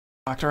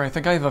Doctor, I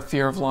think I have a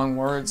fear of long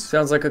words.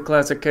 Sounds like a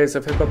classic case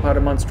of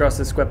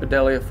hippopotamonstrosis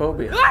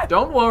squepidaliophobia.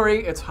 Don't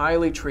worry, it's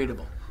highly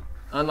treatable.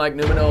 Unlike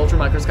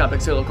pneumono-ultramicroscopic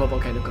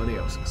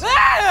silicovolcanoconiosis.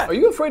 Are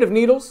you afraid of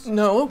needles?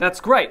 No.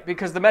 That's great,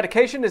 because the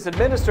medication is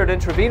administered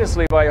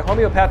intravenously by a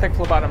homeopathic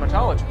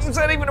phlebotomatologist. Is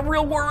that even a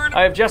real word?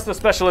 I have just the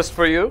specialist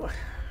for you.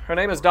 Her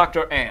name is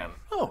Dr. Anne.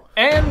 Oh.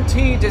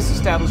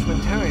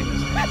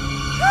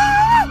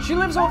 Anti-disestablishmentarianism. She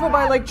lives over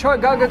by Lake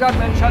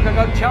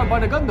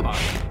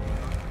Chargagagagmanchagagagchabanagungabag.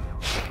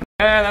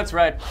 Yeah, that's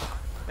right.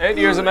 8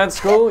 years of med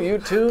school, you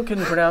too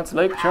can pronounce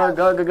Lake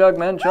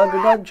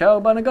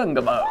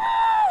Chargagagagmanchagagagchabanagungabag.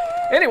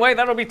 Anyway,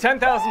 that'll be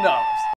 $10,000.